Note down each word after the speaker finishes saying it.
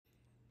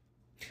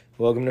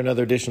Welcome to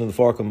another edition of the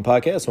Farcom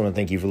Podcast. I want to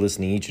thank you for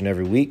listening each and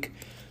every week.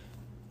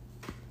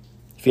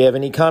 If you have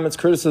any comments,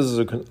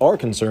 criticisms, or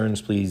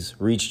concerns, please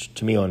reach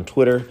to me on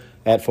Twitter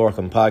at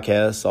Farcom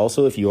Podcast.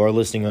 Also, if you are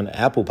listening on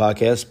Apple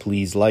Podcasts,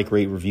 please like,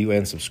 rate, review,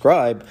 and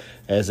subscribe,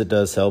 as it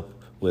does help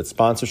with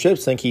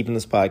sponsorships and keeping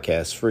this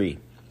podcast free.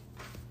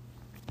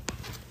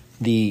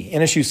 The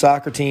NSU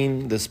soccer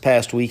team this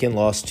past weekend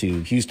lost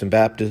to tied Houston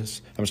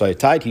Baptist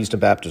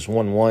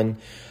 1-1.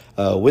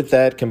 With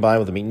that,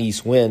 combined with the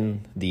McNeese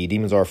win, the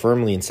Demons are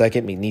firmly in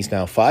second. McNeese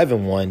now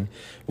 5-1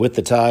 with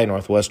the tie.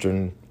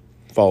 Northwestern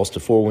falls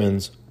to 4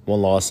 wins,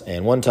 1 loss,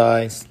 and 1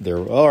 tie. They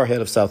are ahead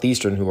of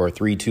Southeastern, who are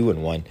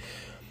 3-2-1.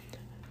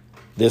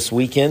 This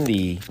weekend,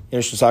 the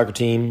NSU soccer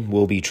team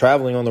will be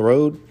traveling on the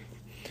road.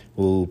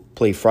 We'll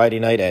play Friday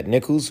night at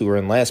Nichols, who are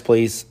in last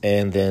place,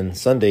 and then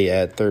Sunday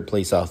at third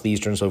place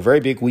Southeastern. So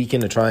very big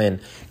weekend to try and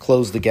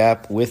close the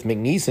gap with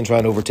McNeese and try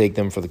and overtake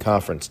them for the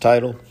conference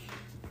title.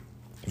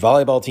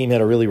 Volleyball team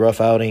had a really rough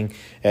outing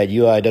at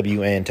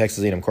UIW and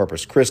Texas A&M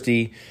Corpus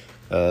Christi.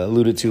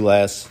 Alluded to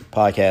last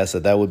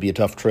podcast that would be a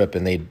tough trip,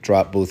 and they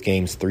dropped both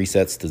games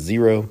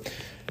 3-0.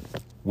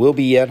 We'll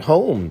be at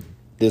home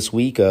this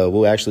week.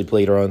 We'll actually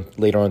play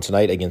later on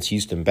tonight against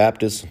Houston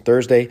Baptist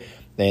Thursday.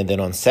 And then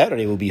on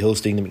Saturday, we'll be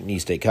hosting the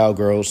McNeese State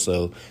Cowgirls.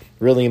 So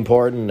really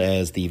important,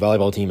 as the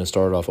volleyball team has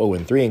started off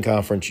 0-3 in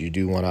conference. You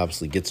do want to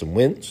obviously get some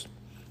wins.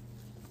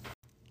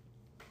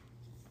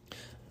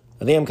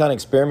 I think I'm kind of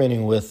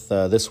experimenting with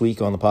this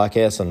week on the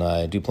podcast, and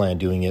I do plan on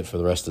doing it for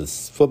the rest of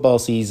this football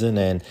season.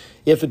 And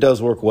if it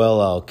does work well,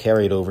 I'll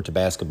carry it over to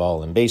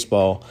basketball and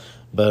baseball.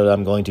 But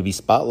I'm going to be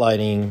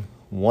spotlighting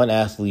one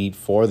athlete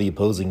for the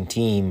opposing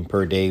team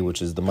per day,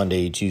 which is the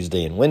Monday,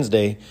 Tuesday, and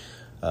Wednesday.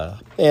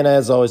 And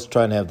as always,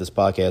 trying to have this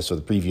podcast or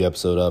the preview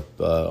episode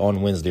up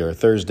on Wednesday or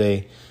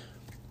Thursday.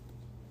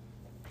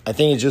 I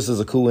think it just is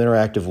a cool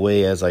interactive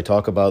way as I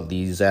talk about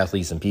these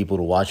athletes and people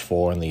to watch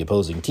for in the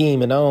opposing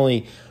team. And not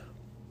only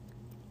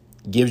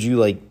gives you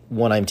like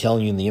when I'm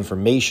telling you the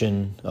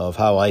information of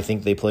how I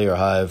think they play or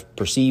how I've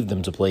perceived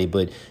them to play,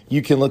 but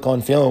you can look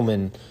on film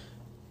and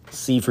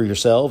see for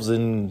yourselves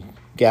and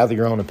gather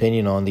your own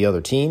opinion on the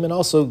other team, and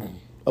also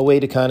a way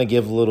to kind of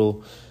give a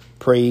little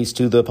praise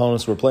to the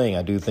opponents we're playing.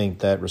 I do think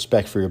that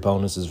respect for your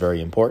opponents is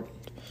very important.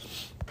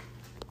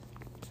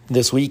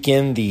 This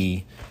weekend,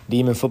 the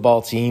Demon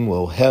football team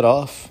will head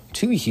off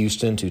to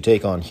Houston to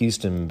take on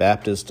Houston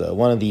Baptist,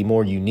 one of the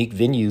more unique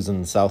venues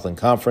in the Southland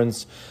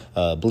Conference.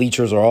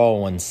 Bleachers are all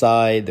on one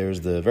side.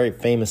 There's the very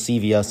famous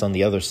CVS on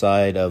the other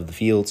side of the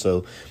field.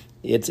 So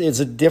it's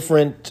a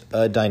different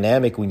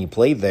dynamic when you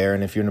play there.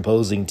 And if you're an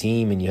opposing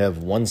team and you have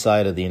one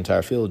side of the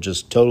entire field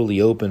just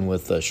totally open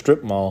with a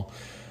strip mall,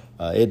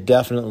 it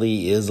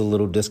definitely is a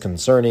little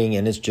disconcerting,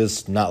 and it's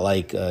just not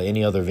like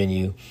any other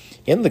venue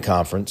in the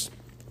conference.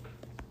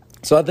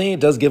 So I think it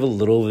does give a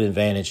little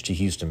advantage to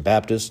Houston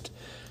Baptist.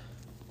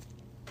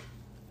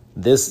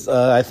 This,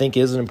 I think,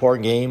 is an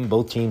important game.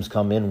 Both teams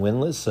come in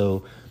winless,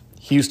 so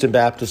Houston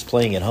Baptist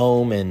playing at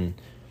home, and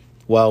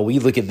while we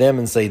look at them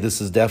and say this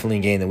is definitely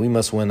a game that we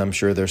must win, I'm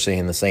sure they're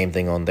saying the same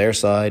thing on their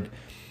side.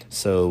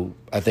 So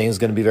I think it's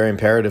going to be very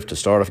imperative to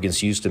start off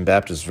against Houston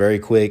Baptist very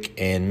quick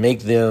and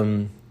make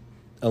them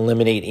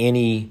eliminate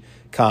any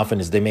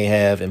confidence they may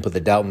have and put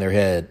the doubt in their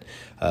head.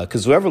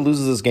 Because whoever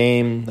loses this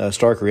game,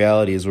 stark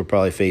reality is we're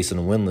probably facing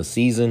a winless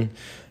season.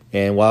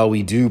 And while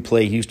we do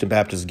play Houston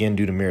Baptist again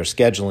due to mere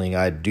scheduling,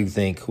 I do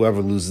think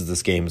whoever loses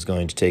this game is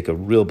going to take a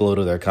real blow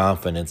to their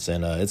confidence.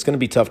 And it's going to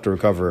be tough to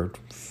recover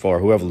for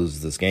whoever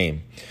loses this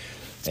game.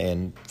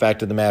 And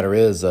fact of the matter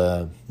is,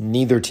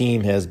 neither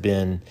team has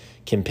been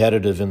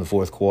competitive in the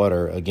fourth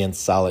quarter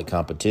against solid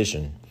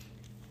competition.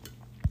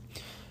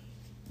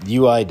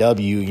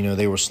 UIW,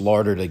 they were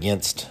slaughtered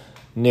against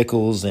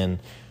Nichols, and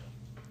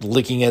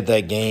looking at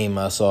that game,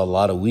 I saw a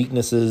lot of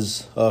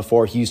weaknesses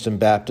for Houston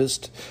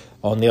Baptist.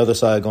 On the other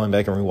side, going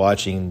back and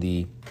rewatching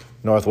the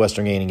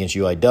Northwestern game against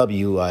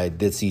UIW, I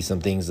did see some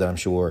things that I'm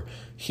sure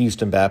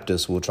Houston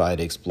Baptist will try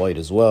to exploit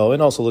as well,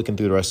 and also looking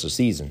through the rest of the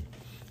season.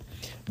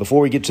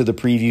 Before we get to the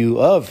preview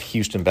of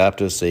Houston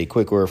Baptist, a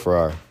quick word for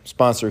our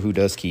sponsor who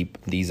does keep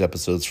these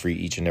episodes free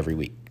each and every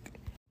week.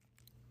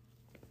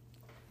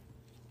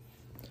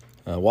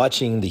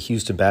 Watching the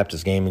Houston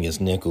Baptist game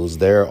against Nichols,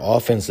 their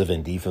offensive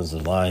and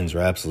defensive lines are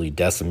absolutely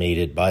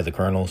decimated by the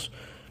Colonels.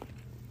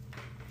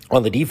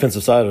 On the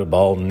defensive side of the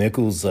ball,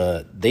 Nichols,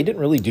 they didn't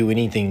really do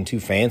anything too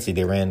fancy.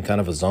 They ran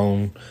kind of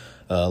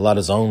a lot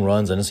of zone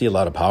runs. I didn't see a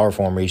lot of power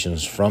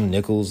formations from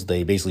Nichols.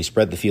 They basically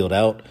spread the field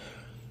out.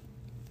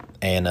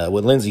 And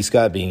with Lindsey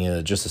Scott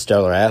being just a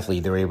stellar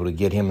athlete, they were able to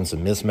get him in some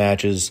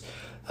mismatches.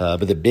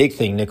 But the big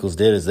thing Nichols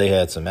did is they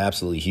had some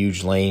absolutely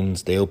huge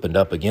lanes. They opened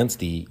up against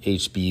the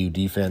HBU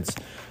defense,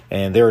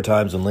 and there were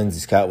times when Lindsey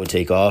Scott would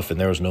take off, and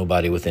there was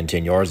nobody within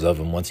 10 yards of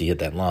him once he hit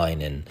that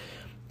line. And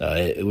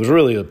it was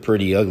really a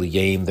pretty ugly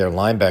game. Their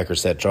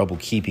linebackers had trouble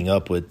keeping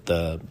up with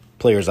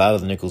players out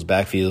of the Nichols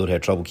backfield,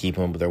 had trouble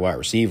keeping up with their wide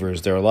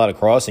receivers. There were a lot of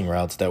crossing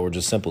routes that were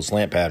just simple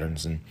slant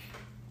patterns, and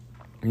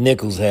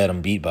Nichols had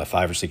them beat by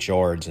 5 or 6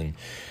 yards, and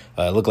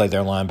it looked like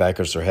their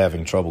linebackers are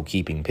having trouble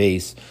keeping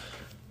pace.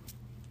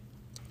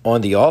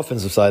 On the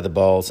offensive side of the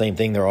ball, same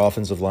thing. Their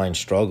offensive line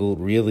struggled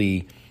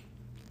really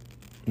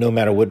no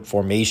matter what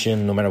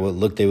formation, no matter what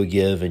look they would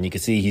give. And you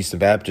could see Houston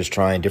Baptist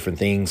trying different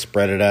things,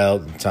 spread it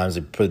out. Sometimes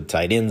they put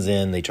tight ends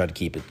in. They tried to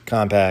keep it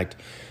compact.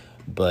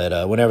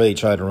 But whenever they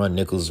tried to run,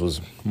 Nichols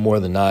was more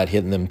than not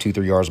hitting them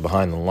 2-3 yards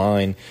behind the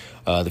line.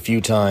 The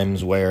few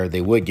times where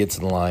they would get to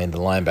the line, the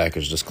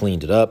linebackers just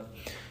cleaned it up.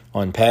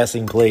 On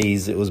passing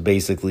plays, it was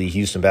basically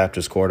Houston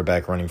Baptist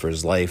quarterback running for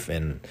his life,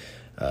 and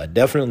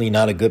definitely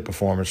not a good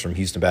performance from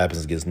Houston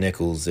Baptist against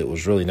Nichols. It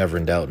was really never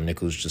in doubt, and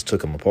Nichols just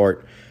took him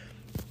apart.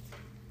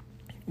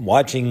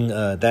 Watching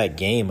that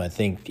game, I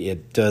think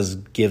it does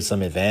give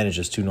some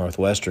advantages to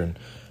Northwestern.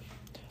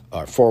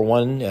 For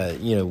one,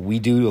 we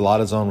do a lot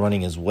of zone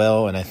running as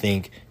well, and I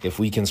think if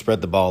we can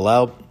spread the ball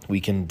out,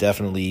 we can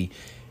definitely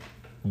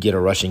get a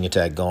rushing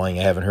attack going.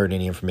 I haven't heard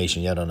any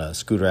information yet on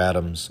Scooter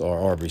Adams or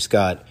Aubrey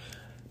Scott,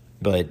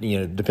 but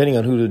depending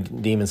on who the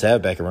Demons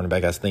have back at running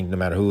back, I think no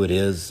matter who it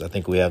is, I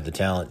think we have the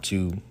talent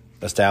to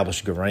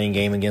establish a good running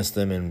game against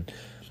them. And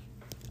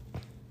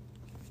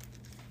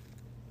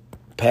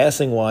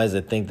passing-wise,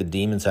 I think the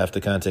Demons have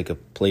to kind of take a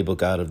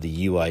playbook out of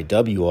the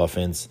UIW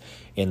offense,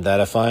 in that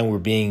I find we're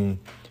being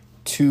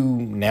too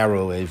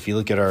narrow. If you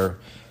look at a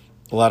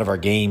lot of our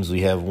games,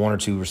 we have one or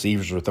two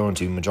receivers we're throwing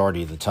to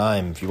majority of the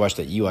time. If you watch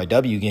that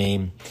UIW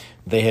game,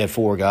 they had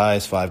 4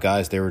 guys, 5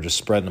 guys. They were just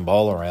spreading the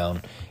ball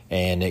around,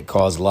 and it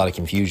caused a lot of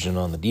confusion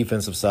on the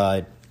defensive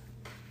side.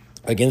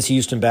 Against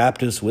Houston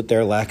Baptist, with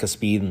their lack of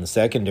speed in the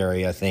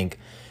secondary, I think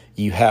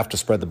you have to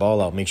spread the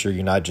ball out. Make sure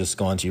you're not just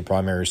going to your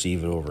primary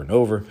receiver over and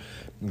over.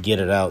 Get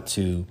it out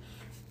to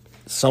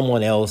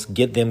someone else,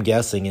 get them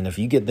guessing, and if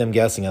you get them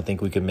guessing, I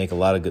think we could make a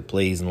lot of good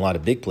plays and a lot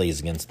of big plays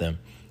against them.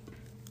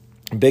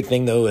 Big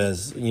thing, though,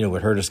 is,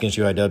 what hurt us against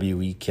UIW,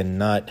 we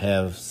cannot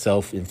have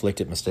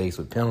self-inflicted mistakes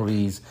with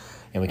penalties,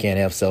 and we can't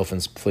have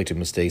self-inflicted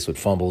mistakes with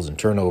fumbles and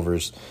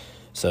turnovers.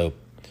 So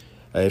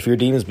if your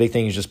Demons, big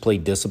thing is just play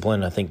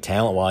discipline. I think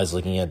talent-wise,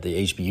 looking at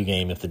the HBU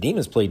game, if the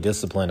Demons play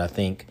discipline, I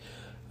think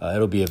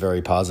it'll be a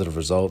very positive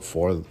result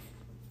for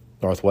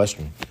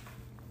Northwestern.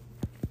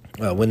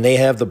 When they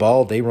have the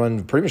ball, they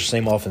run pretty much the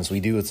same offense we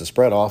do. It's a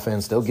spread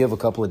offense. They'll give a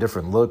couple of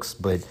different looks,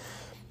 but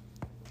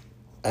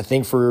I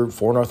think for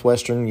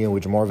Northwestern,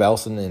 with Jamar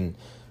Valson, and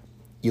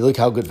you look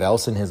how good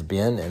Valson has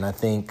been, and I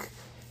think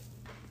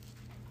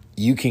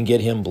you can get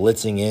him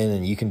blitzing in,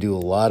 and you can do a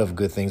lot of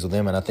good things with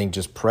him. And I think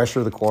just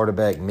pressure the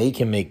quarterback, make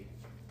him make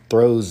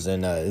throws,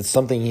 and it's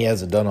something he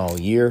hasn't done all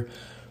year.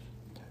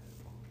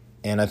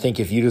 And I think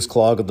if you just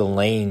clog the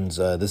lanes,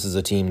 this is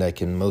a team that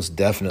can most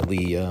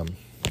definitely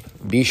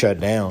be shut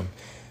down.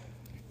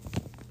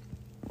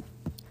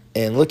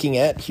 And looking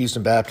at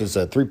Houston Baptist,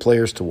 3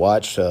 players to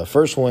watch.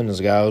 First one is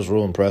a guy I was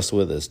real impressed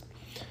with, is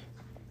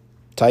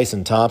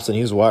Tyson Thompson.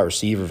 He was a wide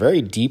receiver,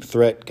 very deep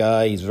threat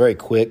guy. He's very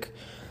quick.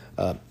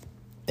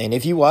 And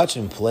if you watch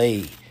him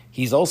play,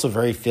 he's also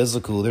very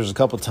physical. There's a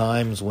couple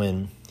times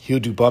when he'll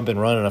do bump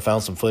and run, and I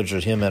found some footage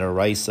of him at a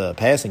Rice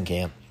passing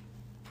camp.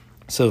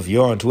 So if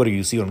you're on Twitter,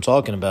 you see what I'm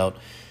talking about.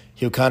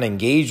 He'll kind of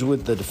engage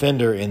with the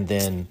defender, and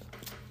then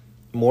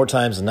more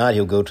times than not,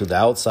 he'll go to the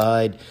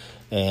outside.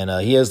 And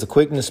he has the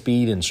quickness,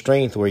 speed, and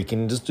strength where he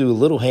can just do a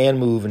little hand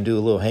move and do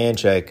a little hand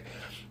check.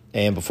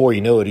 And before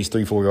you know it, he's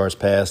 3-4 yards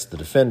past the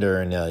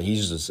defender, and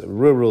he's just a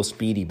real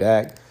speedy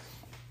back.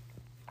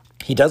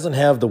 He doesn't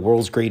have the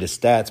world's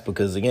greatest stats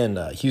because, again,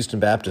 Houston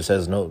Baptist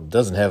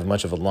doesn't have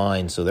much of a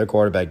line, so their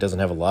quarterback doesn't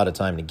have a lot of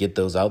time to get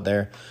those out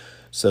there.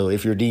 So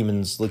if your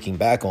Demons looking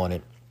back on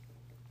it,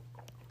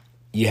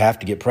 you have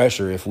to get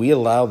pressure. If we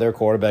allow their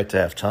quarterback to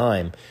have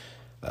time,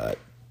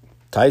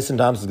 Tyson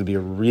Thompson is going to be a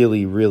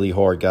really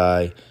hard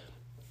guy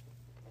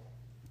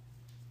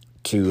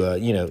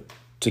to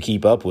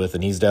keep up with,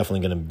 and he's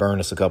definitely going to burn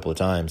us a couple of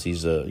times.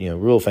 He's a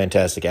real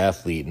fantastic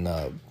athlete,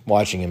 and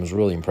watching him is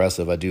really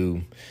impressive. I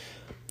do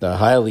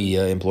highly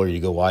implore you to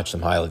go watch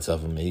some highlights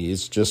of him.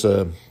 He's just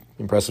an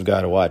impressive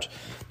guy to watch.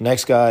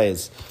 Next guy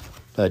is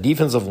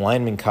defensive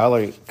lineman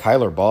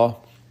Kyler Baugh.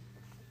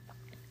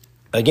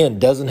 Again,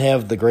 doesn't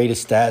have the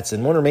greatest stats,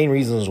 and one of the main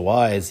reasons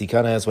why is he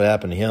kind of has what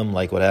happened to him,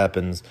 like what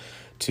happens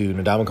to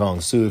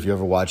Ndamukong Suh, if you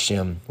ever watched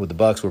him with the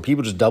Bucs, where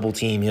people just double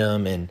team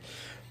him and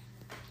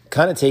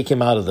kind of take him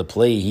out of the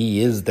play.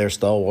 He is their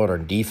stalwart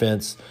on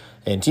defense,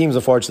 and teams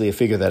unfortunately have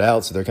figured that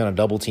out, so they're kind of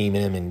double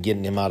teaming him and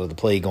getting him out of the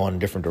play, going in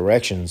different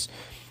directions.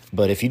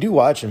 But if you do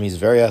watch him, he's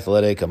very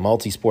athletic, a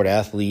multi-sport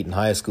athlete. In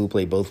high school,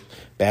 played both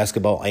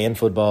basketball and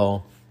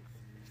football.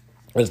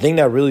 The thing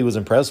that really was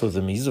impressed with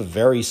him, he's a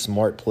very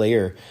smart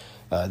player.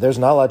 There's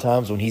not a lot of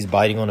times when he's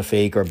biting on a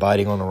fake or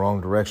biting on the wrong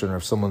direction, or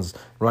if someone's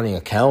running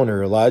a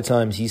counter. A lot of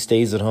times he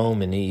stays at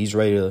home and he's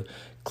ready to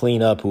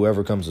clean up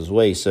whoever comes his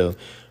way. So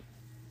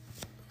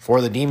for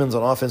the Demons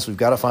on offense, we've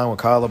got to find what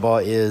Kyler Baugh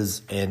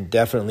is and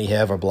definitely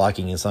have our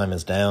blocking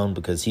assignments down,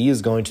 because he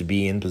is going to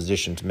be in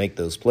position to make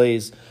those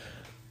plays.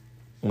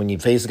 When you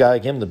face a guy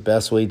like him, the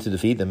best way to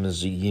defeat them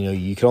is,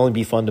 you can only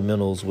be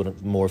fundamentals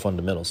with more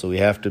fundamentals. So we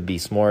have to be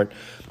smart,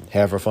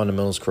 have our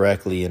fundamentals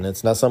correctly, and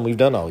it's not something we've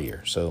done all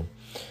year. So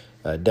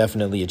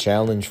definitely a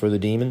challenge for the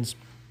Demons.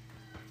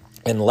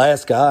 And the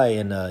last guy,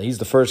 and he's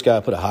the first guy I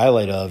put a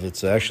highlight of,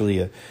 it's actually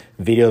a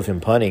video of him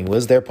punting,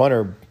 was their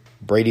punter,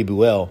 Brady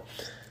Buell.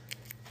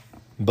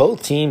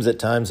 Both teams at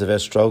times have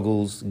had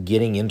struggles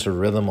getting into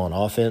rhythm on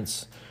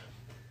offense.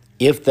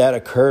 If that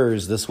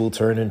occurs, this will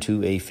turn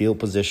into a field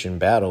position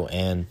battle.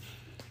 And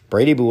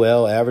Brady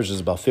Buell averages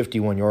about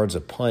 51 yards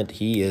a punt.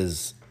 He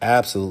is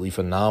absolutely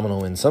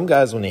phenomenal. And some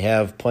guys, when they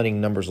have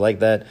punting numbers like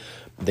that,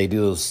 they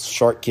do those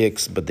short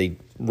kicks, but they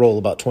roll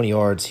about 20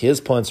 yards. His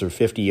punts are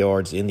 50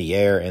 yards in the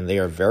air, and they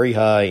are very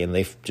high, and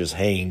they just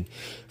hang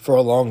for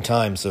a long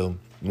time. So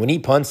when he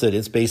punts it,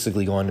 it's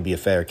basically going to be a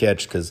fair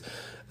catch because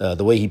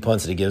the way he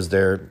punts it gives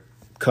their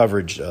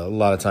coverage a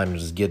lot of time to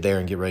just get there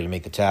and get ready to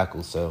make the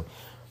tackle. So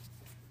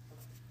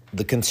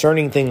the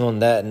concerning thing on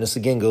that, and this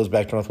again goes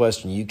back to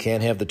Northwestern, you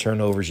can't have the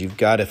turnovers. You've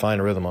got to find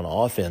a rhythm on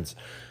offense.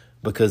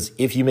 Because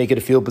if you make it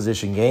a field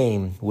position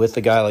game with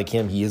a guy like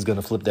him, he is going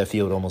to flip that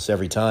field almost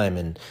every time.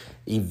 And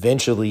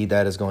eventually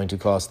that is going to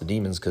cost the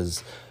Demons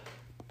because,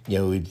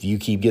 if you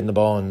keep getting the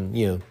ball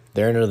and,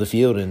 they're into the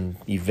field and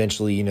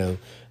eventually,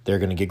 they're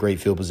going to get great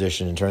field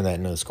position and turn that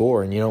into a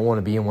score. And you don't want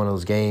to be in one of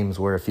those games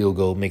where a field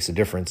goal makes a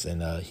difference.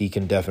 And he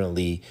can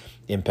definitely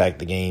impact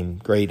the game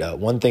great.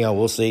 One thing I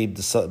will say,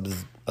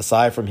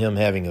 aside from him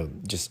having a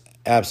just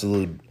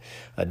absolute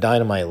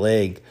dynamite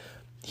leg,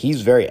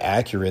 he's very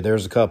accurate.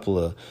 There's a couple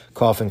of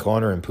coffin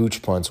corner and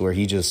pooch punts where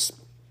he just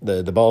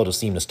the ball just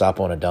seemed to stop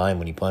on a dime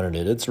when he punted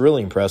it. It's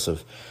really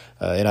impressive.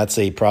 And I'd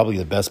say probably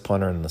the best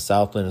punter in the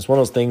Southland. It's one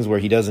of those things where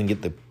he doesn't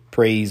get the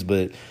praise,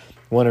 but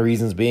one of the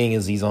reasons being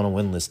is he's on a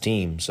winless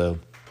team. So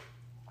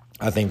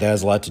I think that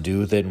has a lot to do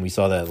with it. And we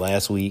saw that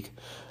last week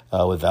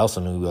with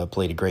Valson, who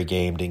played a great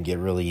game, didn't get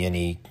really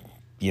any,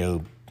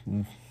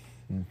 didn't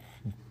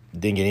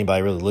get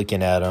anybody really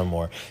looking at him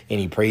or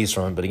any praise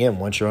from him. But again,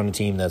 once you're on a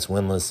team that's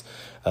winless,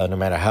 no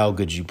matter how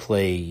good you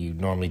play, you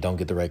normally don't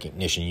get the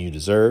recognition you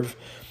deserve.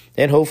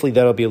 And hopefully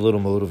that'll be a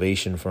little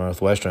motivation for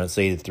Northwestern. I'd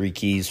say the 3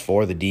 keys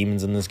for the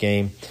Demons in this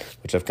game,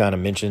 which I've kind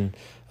of mentioned: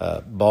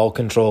 ball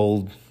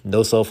controlled,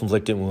 no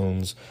self-inflicted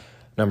wounds.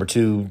 Number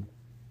 2,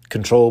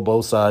 control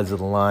both sides of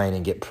the line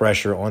and get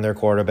pressure on their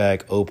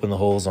quarterback, open the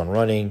holes on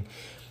running.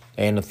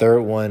 And the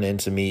third one, and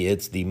to me,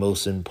 it's the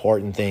most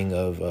important thing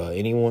of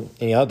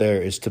any out there,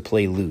 is to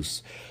play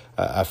loose.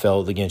 I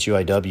felt against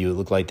UIW, it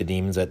looked like the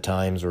Demons at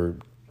times were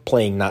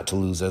playing not to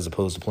lose as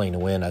opposed to playing to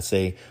win. I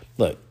say,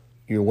 look,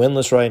 you're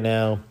winless right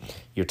now.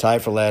 You're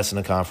tied for last in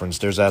the conference.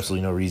 There's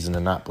absolutely no reason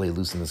to not play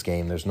loose in this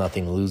game. There's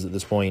nothing to lose at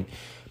this point.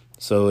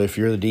 So if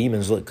you're the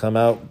Demons, look, come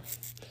out,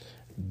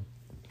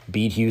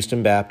 beat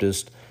Houston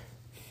Baptist.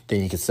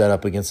 Then you can set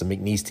up against a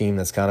McNeese team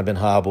that's kind of been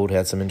hobbled,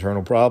 had some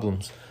internal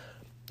problems.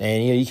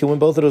 And you can win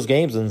both of those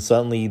games, and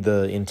suddenly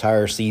the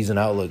entire season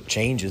outlook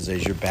changes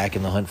as you're back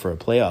in the hunt for a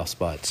playoff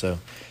spot. So,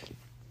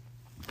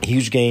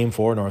 huge game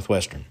for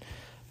Northwestern.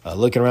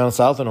 Looking around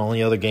Southland,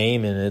 only other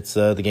game, and it's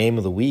the game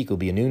of the week, will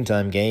be a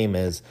noontime game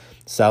as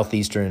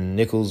Southeastern and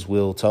Nichols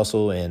will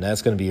tussle, and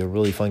that's going to be a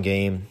really fun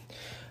game.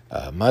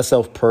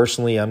 Myself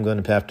personally, I'm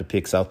going to have to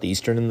pick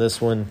Southeastern in this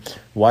one.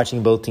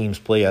 Watching both teams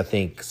play, I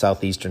think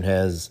Southeastern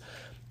has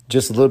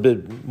just a little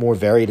bit more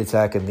varied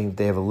attack. I think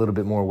they have a little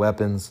bit more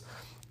weapons.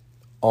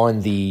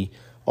 On the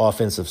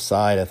offensive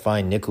side, I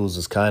find Nichols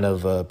is kind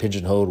of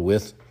pigeonholed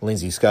with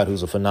Lindsey Scott,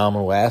 who's a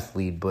phenomenal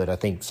athlete, but I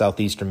think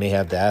Southeastern may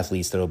have the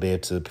athletes that will be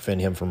able to prevent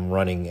him from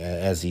running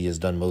as he has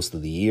done most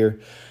of the year.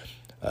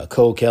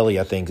 Cole Kelly,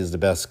 I think, is the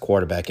best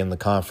quarterback in the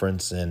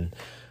conference, and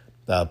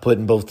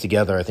putting both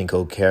together, I think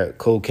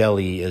Cole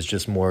Kelly is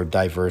just more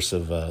diverse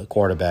of a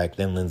quarterback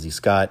than Lindsey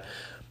Scott.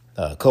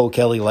 Cole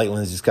Kelly, like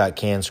Lindsey Scott,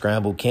 can't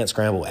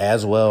scramble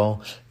as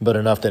well, but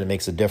enough that it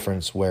makes a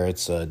difference where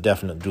it's a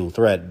definite dual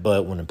threat.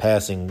 But when a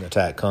passing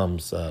attack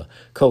comes,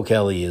 Cole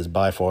Kelly is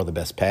by far the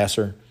best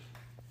passer.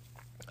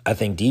 I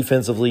think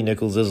defensively,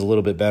 Nichols is a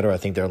little bit better. I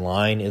think their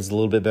line is a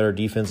little bit better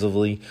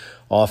defensively.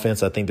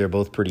 Offense, I think they're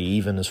both pretty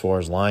even as far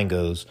as line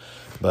goes.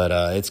 But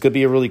it's going to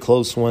be a really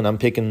close one. I'm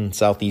picking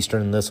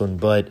Southeastern in this one,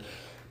 but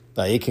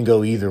it can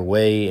go either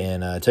way,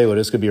 and I tell you what,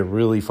 this could be a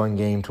really fun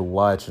game to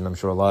watch, and I'm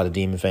sure a lot of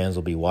Demon fans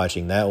will be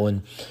watching that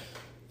one.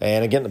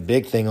 And again, the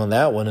big thing on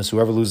that one is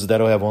whoever loses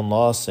that will have one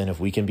loss, and if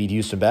we can beat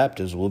Houston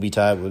Baptist, we'll be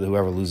tied with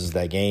whoever loses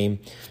that game.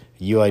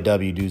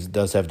 UIW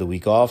does have the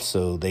week off,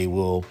 so they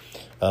will,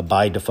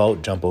 by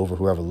default, jump over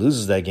whoever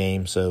loses that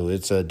game. So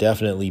it's a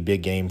definitely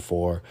big game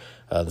for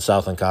the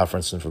Southland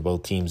Conference and for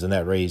both teams in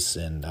that race.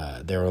 And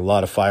there were a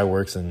lot of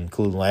fireworks,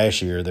 including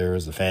last year. There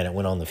was a fan that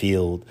went on the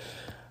field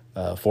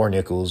for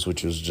Nichols,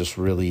 which was just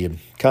really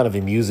kind of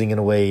amusing in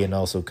a way and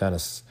also kind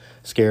of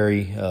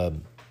scary.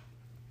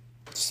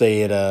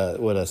 Say it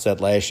what I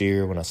said last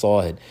year when I saw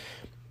it.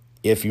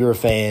 If you're a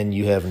fan,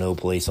 you have no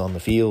place on the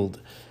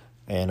field,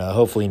 and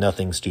hopefully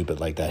nothing stupid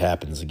like that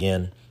happens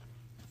again.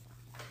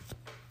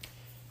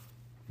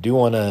 Do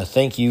want to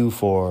thank you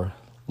for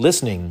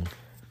listening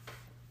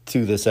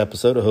to this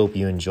episode. I hope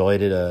you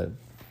enjoyed it. A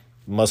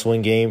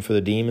must-win game for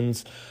the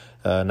Demons.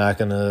 Not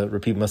going to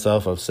repeat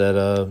myself. I've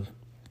said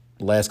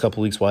last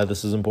couple weeks why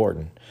this is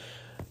important.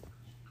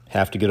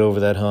 Have to get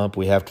over that hump.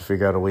 We have to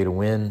figure out a way to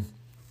win.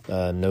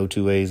 No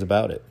two ways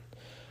about it.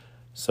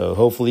 So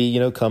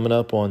hopefully, coming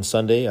up on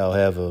Sunday, I'll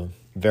have a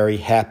very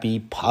happy,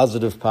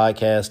 positive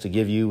podcast to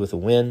give you with a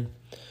win.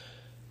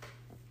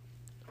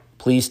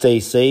 Please stay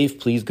safe.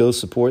 Please go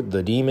support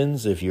the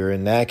Demons. If you're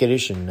in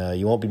Natchitoches and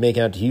you won't be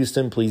making out to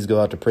Houston, please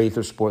go out to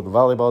Prather, support the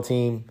volleyball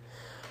team.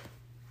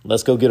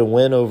 Let's go get a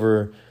win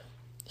over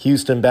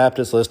Houston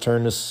Baptist. Let's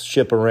turn this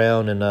ship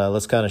around and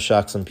let's kind of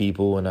shock some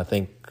people. And I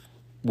think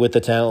with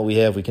the talent we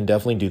have, we can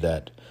definitely do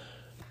that.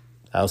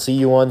 I'll see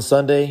you on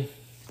Sunday.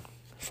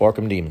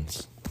 Farkham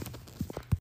Demons.